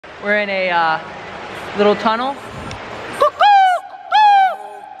We're in a little tunnel.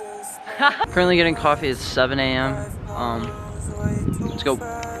 Currently getting coffee at 7 a.m. Let's go.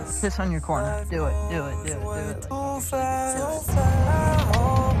 Piss on your corner. Do it, do it, do it, do it.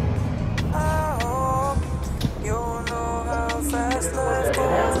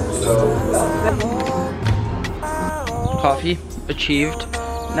 Coffee achieved.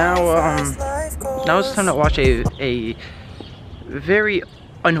 Now it's time to watch a very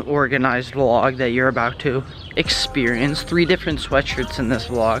unorganized vlog that you're about to experience. 3 different sweatshirts in this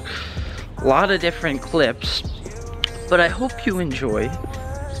vlog. A lot of different clips. But I hope you enjoy.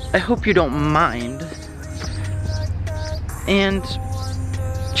 I hope you don't mind. And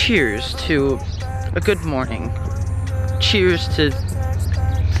cheers to a good morning. Cheers to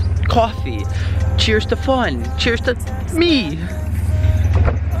coffee. Cheers to fun. Cheers to me.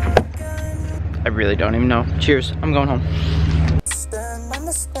 I really don't even know. Cheers. I'm going home.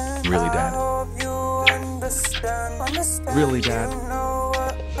 Really, Dad? Really, Dad?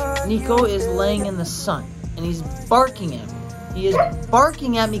 Nico is laying in the sun and he's barking at me. He is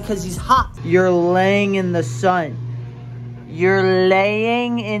barking at me because he's hot. You're laying in the sun. You're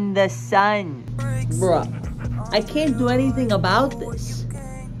laying in the sun. Bruh, I can't do anything about this.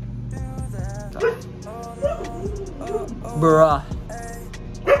 Bruh.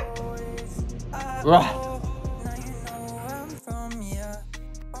 Bruh.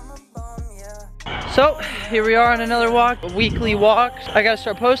 So, here we are on another walk, a weekly walk. I gotta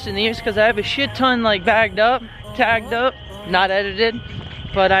start posting these because I have a shit ton like bagged up, tagged up, not edited,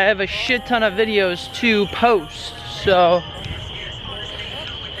 but I have a shit ton of videos to post, so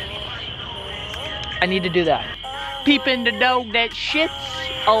I need to do that. Peeping the dog that shits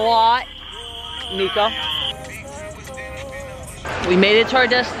a lot, Nico. We made it to our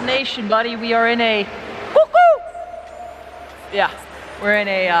destination, buddy. We are in a, yeah, we're in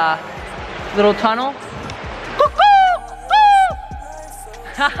a little tunnel.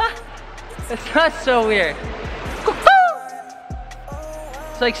 It's not so weird.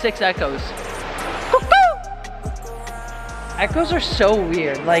 It's like 6 echoes. Echoes are so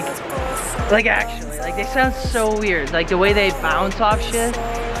weird. Like actually, like they sound so weird. Like the way they bounce off shit.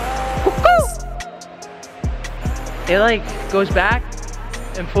 It like goes back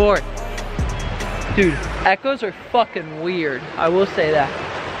and forth. Dude, echoes are fucking weird. I will say that.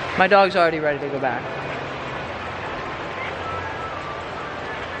 My dog's already ready to go back.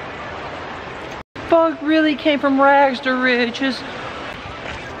 Bug really came from rags to riches.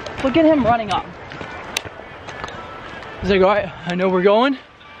 Look at him running up. He's like, alright, I know we're going.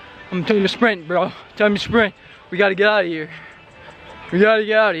 I'm telling you to sprint, bro. Time to sprint. We gotta get out of here. We gotta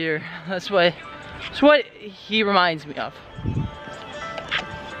get out of here. That's what he reminds me of.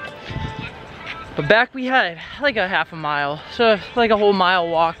 But back we had like a half a mile. So like a whole mile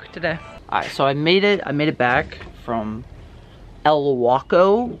walk today. Alright, so I made it back from El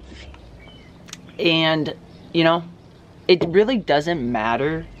Waco. And you know, it really doesn't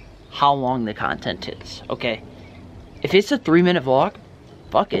matter how long the content is, okay? If it's a 3-minute vlog,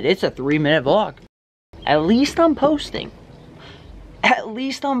 fuck it, it's a 3-minute vlog. At least I'm posting. At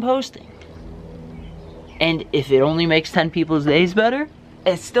least I'm posting. And if it only makes 10 people's days better,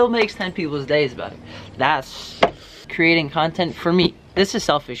 it still makes 10 people's days better. That's creating content for me. This is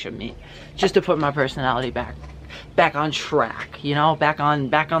selfish of me. Just to put my personality back on track, you know, back on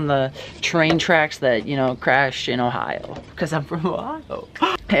the train tracks that, you know, crashed in Ohio, because I'm from Ohio.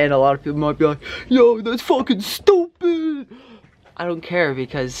 And a lot of people might be like, yo, that's fucking stupid. I don't care,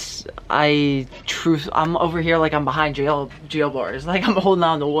 because I'm over here like I'm behind jail bars, like I'm holding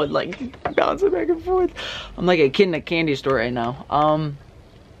on to wood, like bouncing back and forth. I'm like a kid in a candy store right now.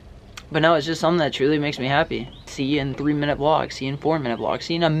 But no, it's just something that truly makes me happy. See you in 3-minute vlogs, see you in 4-minute vlogs,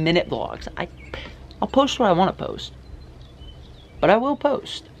 see you in a minute vlogs. I'll post what I want to post, but I will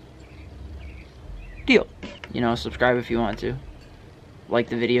post. Deal. You know, subscribe if you want to. Like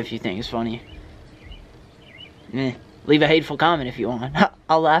the video if you think it's funny. Leave a hateful comment if you want.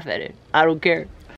 I'll laugh at it. I don't care.